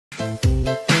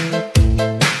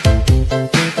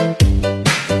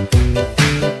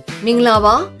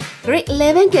Minglava, Grade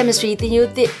 11 Chemistry, the new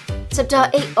Chapter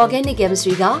 8 Organic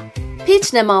Chemistry,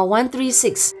 page number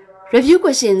 136. Review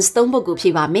questions, Tombogu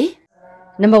Pivame.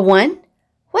 Number 1.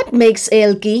 What makes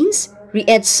alkenes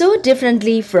react so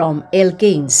differently from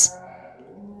alkanes?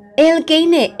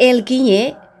 Alkane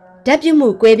alkene,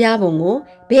 Dabumu Quebia Bongo,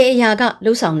 Beyaga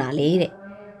Lusana lady.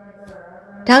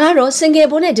 Tagaro singe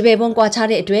bonnet de Bebon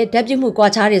Quachare, Dabumu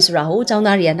Quacharis Raho,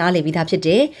 Tanaria Nale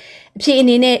Vitapite,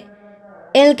 Pinine.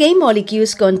 Alkane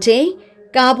molecules contain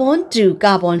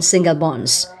carbon-to-carbon single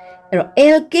bonds.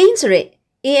 Alkanes are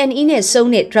A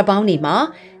sonate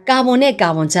trabaunima,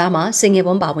 carbon jama single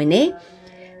bond bawine.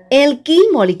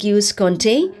 Alkene molecules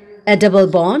contain a double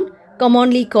bond,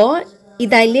 commonly called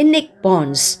ethylenic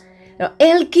bonds.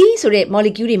 Alkenes are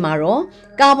molecule maro,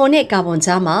 carbon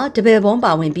jama, double bond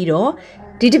bawin biro,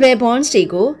 the double bonds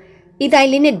take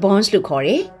ethylenic bonds look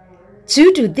hore.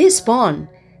 Due to this bond,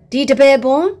 the double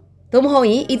bond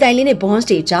Tomhoi ethylenic bonds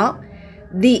stage out.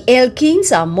 The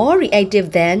alkenes are more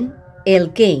reactive than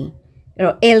alkane.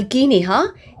 Alkene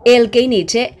alkane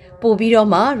che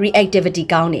pobiroma reactivity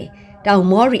county. Down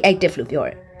more reactive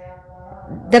lupure.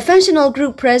 The functional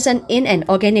group present in an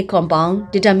organic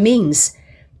compound determines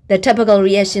the typical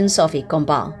reactions of a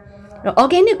compound.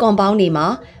 Organic compound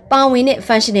nima pawin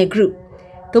functional group.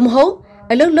 Tomho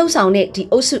a low sound it the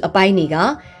osu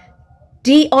apainiga.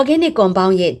 The organic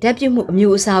compound ye debut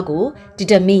musago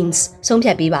determines some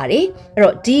bibari.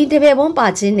 D debon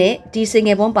pagine, D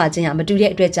singabon pagina,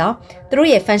 Maduria dreja,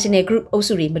 through a functional group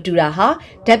osuri Madura ha,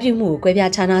 debut mu, Quavia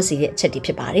Chana si chetty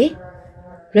pibari.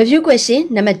 Review question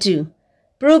number 2.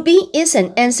 Propene is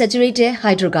an unsaturated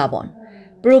hydrocarbon.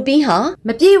 Propene ha,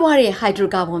 Mapiwari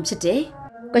hydrocarbon today.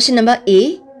 Question number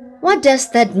A. What does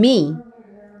that mean?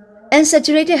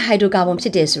 Unsaturated hydrocarbon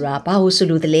today, Sura,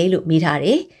 Bahusulu the Lelu,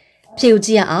 Mitare.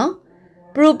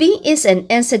 Propene is an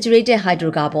unsaturated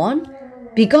hydrocarbon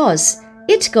because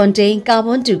it contains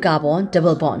carbon-to-carbon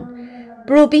double bond.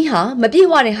 Propene ha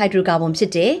mapiwari hydrocarbon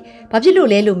today, Papilu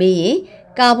lelu me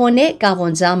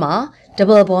carbon jama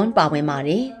double bond pawe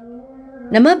mare.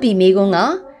 Number B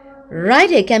megonga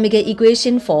write a chemical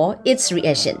equation for its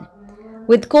reaction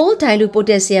with cold dilute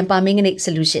potassium permanganate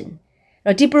solution.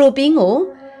 Roti propene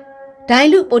o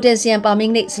dilute potassium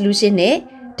permanganate solution ne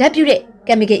depurate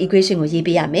chemical equation ko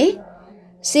yipiyame.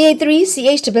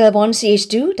 CH3 double bond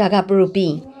CH2 daga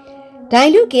propene.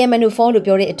 Dilute KMnO4 lo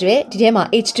pyo de atwe di the ma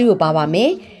H2 ko pa ba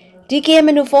me. Di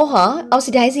KMnO4 ha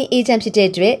oxidizing agent phit de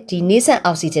atwe di nascent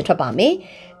oxygen thwat ba me.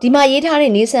 Di ma yi tha de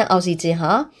nascent oxygen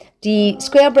ha di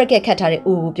square bracket khat tha de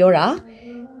O ko pyo da.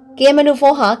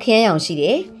 KMnO4 ha khyan yaung shi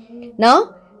de. Now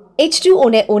H2O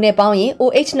နဲ့ O နဲ့ပေါင်းရင်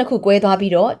OH နှစ်ခုကွဲသွား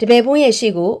ပြီးတော့တပည့်ပွန်းရဲ့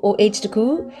ရှေ့ကို OH တစ်ခု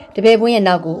တပည့်ပွန်းရဲ့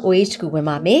နောက်ကို OH တစ်ခုဝင်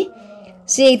ပါမယ်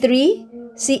CH3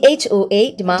 CHO8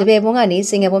 ဒီမှာတပည့်ပွန်းကနေ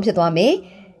စင်ငယ်ပွန်းဖြစ်သွားမယ်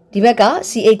ဒီဘက်က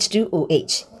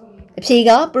CH2OH အဖြေ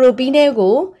က propene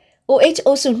ကို OH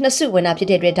အုပ်စုနှစ်စုဝင်တာဖြစ်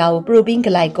တဲ့အတွက်ဒါကို propene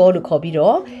glycol လို့ခေါ်ပြီး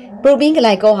တော့ propene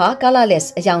glycol ဟာ colorless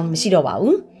အရောင်မရှိတော့ပါ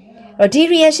ဘူးအဲ့တော့ဒီ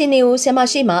reaction တွေကိုဆရာမ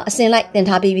ရှိမှာအစဉ်လိုက်သင်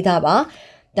ထားပေးပြီးသားပါ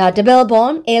ဒါ double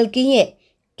bond alkene ရဲ့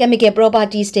chemical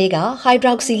properties တွေက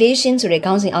hydroxylation ဆိုတဲ့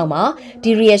ခေါင်းစဉ်အောက်မှာ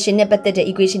ဒီ reaction နဲ့ပတ်သက်တဲ့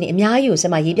equation တွေအများကြီးကိုဆ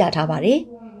က်မရေးပြထားပါတယ်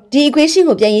။ဒီ equation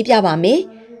ကိုပြန်ရေးပြပါမယ်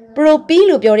။ propene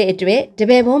လို့ပြောတဲ့အတွက်တ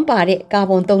ပည့်ပွန်းပါတဲ့ကာ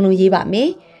ဗွန်၃လုံးရေးပါမယ်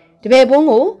။တပည့်ပွန်း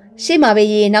ကိုရှေ့မှာပဲ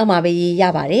ရေးနောက်မှာပဲရေးရ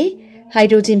ပါတယ်။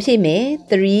 hydrogen ဖြည့်မယ်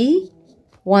3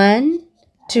 1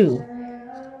 2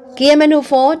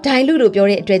 KMnO4 dilute လို့ပြော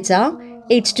တဲ့အတွက်ကြောင့်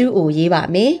H2O ရေးပါ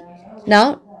မယ်။ Now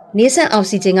nascent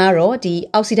oxygen ကတော့ဒီ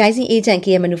oxidizing agent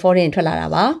KMnO4 နဲ့ထွက်လာတာ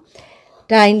ပါ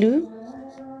dilute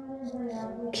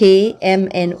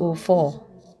KMnO4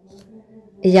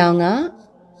 အရောင်က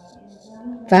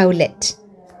violet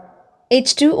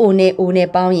H2O နဲ့ O နဲ့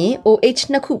ပေါင်းရင် OH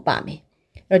နှစ်ခုပါမယ်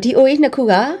အဲ့တော့ဒီ OH နှစ်ခု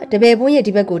ကတပည့်ပွန်းရဲ့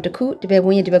ဒီဘက်ကိုတစ်ခုတပည့်ပွ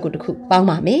န်းရဲ့ဒီဘက်ကိုတစ်ခုပေါင်း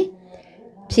ပါမယ်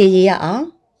ဖြည့်ရေးရအောင်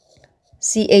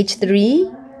CH3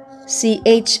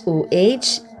 CHOH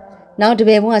နောက်တပ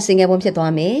ည့်ပွန်းက single bond ဖြစ်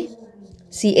သွားမယ်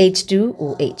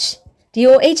CH2OH ဒီ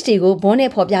OH တွေကိုဘွန်း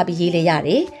နဲ့ဖော်ပြပြီးရေးလေရတ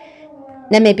ယ်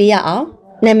နာမည်ပေးရအောင်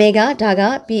နာမည်ကဒါက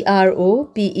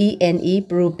PROPENE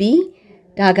propene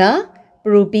ဒါက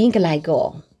propene glycol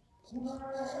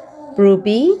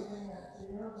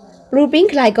propene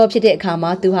glycol ဖြစ်တဲ့အခါ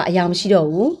မှာသူဟာအရောင်မရှိတော့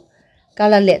ဘူး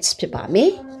colorless ဖြစ်ပါမ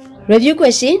ယ် Review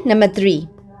question number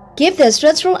 3 Give the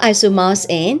structural isomers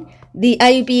and the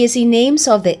IUPAC names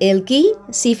of the alkene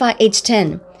C5H10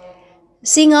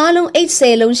 C5 လုံး H10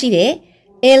 လုံးရှိတဲ့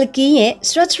alkene ရဲ့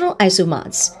structural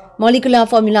isomers molecular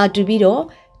formula တူပြီးတော့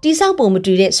တိဆောက်ပုံမ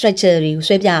တူတဲ့ structure တွေကို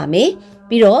ဆွဲပြရမယ်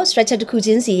ပြီးတော့ structure တစ်ခုချ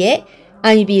င်းစီရဲ့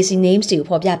IUPAC names တွေကို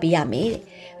ဖော်ပြပေးရမယ်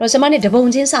တော့ဆရာမနဲ့တပုံ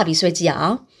ချင်းစပြီးဆွဲကြည့်ရအော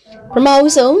င်ပထမ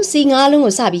ဦးဆုံး C 5လုံး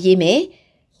ကိုစပြီးရေးမယ်1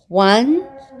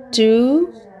 2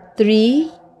 3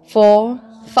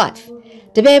 4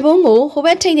 5တပည့်ပုံးကိုဟိုဘ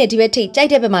က်ထိပ်နဲ့ဒီဘက်ထိပ်ကြိုက်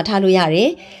တဲ့ဘက်မှာထားလို့ရတယ်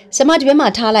ဆရာမဒီဘက်မှာ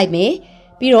ထားလိုက်မယ်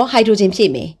ပြီးတော့ဟိုက်ဒရိုဂျင်ဖြ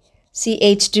ည့်မယ်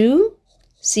CH2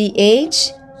 CH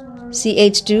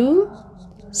CH2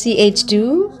 CH2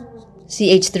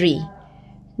 CH3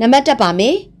 နံပါတ်တက်ပါမ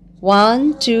ယ်1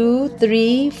 2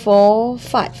 3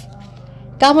 4 5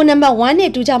ကာဗွန်နံပါတ်1နဲ့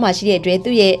2ကြားမှာရှိတဲ့အတွက်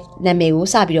သူ့ရဲ့နာမည်ကို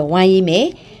စပြီးတော့1ရေးမယ်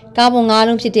ကာဗွန်5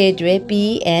လုံးဖြစ်တဲ့အတွက်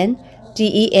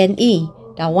PNDENE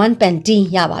ဒါ1 pentene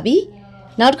ရပါပြီ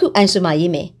နောက်တစ်ခုအိုင်ဆိုမာ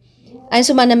ရေးမယ်အိုင်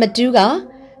ဆိုမာနံပါတ်2က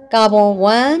ကာဗွန်1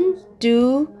 2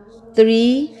 3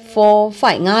 4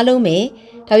 5 5လုံးမယ်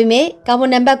ဒါပေမဲ့ကာဗွ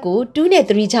န်နံပါတ်ကို2နဲ့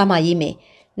3ကြားမှာရေးမယ်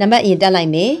နံပါတ်အရင်တက်လို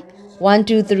က်မယ်1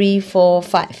 2 3 4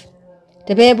 5တ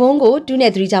ပည့်ပုံးကို2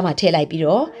နဲ့3ကြားမှာထည့်လိုက်ပြီး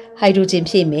တော့ဟိုက်ဒရိုဂျင်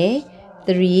ဖြည့်မယ်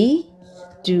3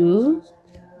 2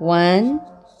 1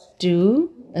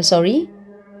 2 sorry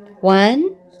 1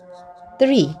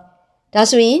 3ဒါ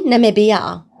ဆိုရင်နာမည်ပေးရ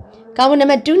အောင်ကာဗွန်နံ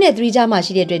ပါတ်2နဲ့3ကြားမှာ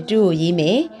ရှိတဲ့အတွက်2ကိုရေးမ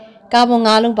ယ်ကာဗွန်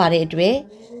5လုံးပါတဲ့အတွက်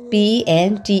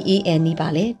PNTENE ပါ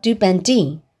လေ2 pentene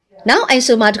နောက်အိုင်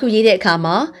ဆိုမာတစ်ခုရေးတဲ့အခါ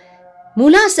မှာမူ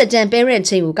လစက်တန် parent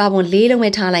chain ကိုကာဗွန်4လုံးပဲ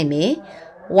ထားလိုက်မယ်1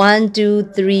 2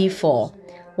 3 4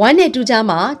 1နဲ့2ကြား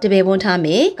မှာတပည့်ပုံးထားမ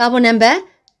ယ်ကာဗွန်နံပါတ်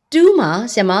2မှာ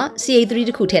ဆရာမ CH3 တ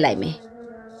စ်ခုထည့်လိုက်မယ်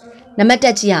နံပါတ်တ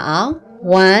က်ကြည့်ရအောင်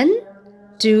1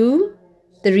 2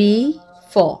 3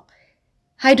 4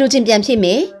ဟိုက်ဒရိုဂျင်ပြန်ဖြည့်မ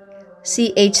ယ်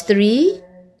CH3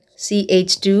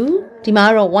 CH2 ဒီမှာ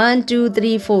တော့1 2 3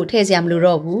 4ထည့်စရာမလို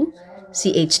တော့ဘူး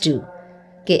CH2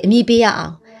 ကဲအမည်ပေးရအော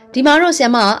င်ဒီမှာတော့ဆရာ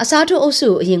မအစားထိုးအုပ်စု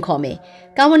ကိုအရင်ခေါ်မယ်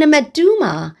ကာဗွန်နံပါတ်2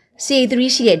မှာ CH3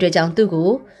 ရှိတဲ့အတွက်ကြောင့်သူ့ကို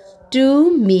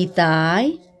2 methyl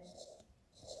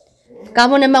ကာ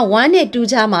ဗွန်နံပါတ်1နဲ့2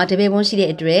ကြားမှာတပည့်ပုံးရှိတဲ့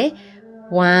အတွက်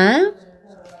1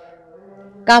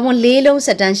ကာဗွန်4လုံးစ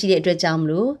က်တန်းရှိတဲ့အတွက်ကြောင့်မ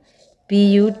လို့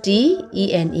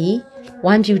BUTENE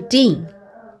 1 butene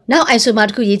နောက်အိုင်ဆိုမာတ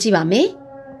စ်ခုရေးကြည့်ပါမယ်1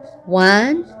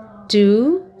 2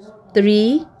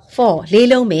 3 4လေး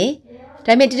လုံးမယ်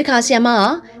ဒါပေမဲ့ဒီတစ်ခါဆရာမက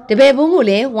တပည့်ပုံးကို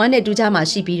လည်း1နဲ့2ကြားမှာ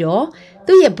ရှိပြီးတော့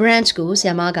သူ့ရဲ့ branch ကိုဆ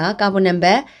ရာမကကာဗွန်နံ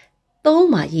ပါတ်3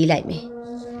မှာရေးလိုက်မယ်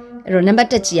အဲ့တော့နံပါတ်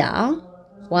တက်ကြည့်အောင်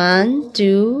1 2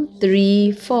 3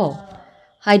 4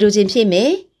ဟိုက်ဒရိုဂျင်ဖြည့်မ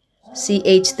ယ်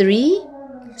CH3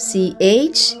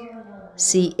 CH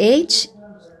CH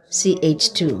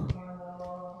CH2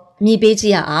 မြေပေးကြ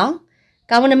ည့်ရအောင်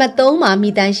ကာဗွန်နံပါတ်3မှာမီ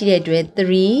သိုင်းရှိတဲ့အတွက်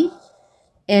3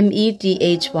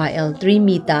 METHYL 3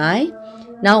 methyl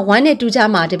နောက်1နဲ့2ကြား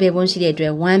မှာတပည့်ပုံးရှိတဲ့အတွ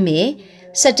က်1မယ်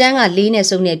စက်တန်းက4နဲ့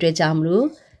စုံတဲ့အတွက်ကြောင့်မလို့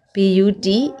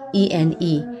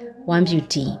BUTENE 1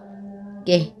 butene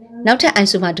ကဲနောက်ထပ်အိုင်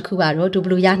ဆိုမာတစ်ခုကတော့ဒူဘ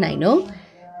လူရနိုင်နော်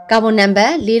ကာဗွန်နံပါ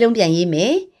တ်4လုံးပြန်ရေးမ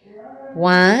ယ်1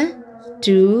 2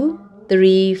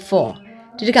 3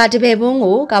 4ဒီတခါတပည့်ပုံး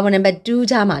ကိုကာဗွန်နံပါတ်2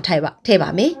ကြားမှာထည့်ပါ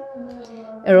မယ်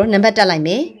အဲ့တော့နံပါတ်တက်လိုက်မ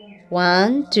ယ်1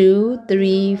 2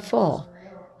 3 4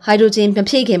ဟိုက်ဒရိုဂျင်မ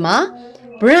ဖြည့်ခင်မှာ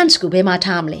branch ကိုဘယ်မှာ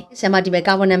ထားမလဲဆရာမဒီဘက်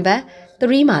ကာဗွန်နံပါတ်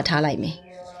3မှာထားလိုက်မယ်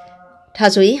ဒါ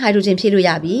ဆိုရင်ဟိုက်ဒရိုဂျင်ဖြည့်လို့ရ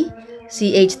ပြီ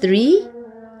CH3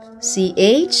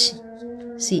 CH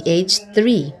CH3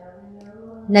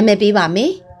 နာမည်ပေးပါမ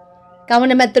ယ်ကာဗွန်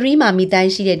နံပါတ်3မှာမီသို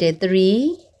င်းရှိတဲ့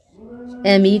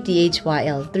3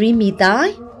 METHYL 3 methyl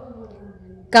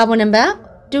ကာဗွန်နံပါတ်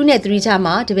2နဲ့3ကြား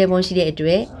မှာတပည့်ပုံးရှိတဲ့အတွ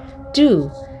က်2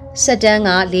စက်တန်းက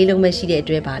4လုံးပဲရှိတဲ့အ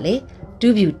တွက်ပါလေ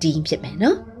2 butene ဖြစ်မယ်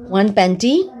နော်1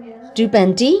 pentene 2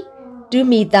 pentene 2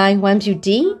 methyl 1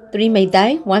 butene 3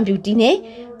 methyl 1 butene နဲ့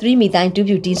3 methyl 2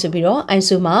 butene ဆိုပြီးတော့အိုင်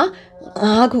ဆိုမာ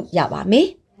5ခုရပါမယ်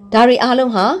ဒါတွေအား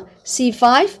လုံးဟာ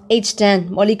C5H10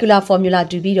 molecular formula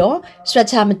တူပြီးတော့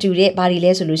structure မတူတဲ့ဘာတွေ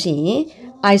လဲဆိုလို့ရှိရင်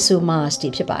isomers တွေ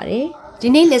ဖြစ်ပါတယ်ဒီ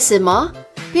နေ့ lesson မှာ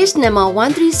page number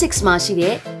 136မှာရှိ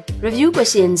တဲ့ review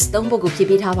questions 3 ပုဒ်ကိုဖြည့်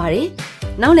ပေးထားပါတယ်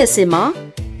နောက် lesson မှာ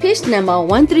page number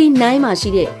 139မှာရှိ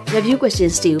တဲ့ review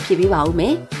questions တွေကိုဖြည့်ပေးပါဦးမ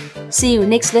ယ်See you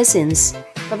next lessons.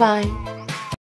 Bye bye.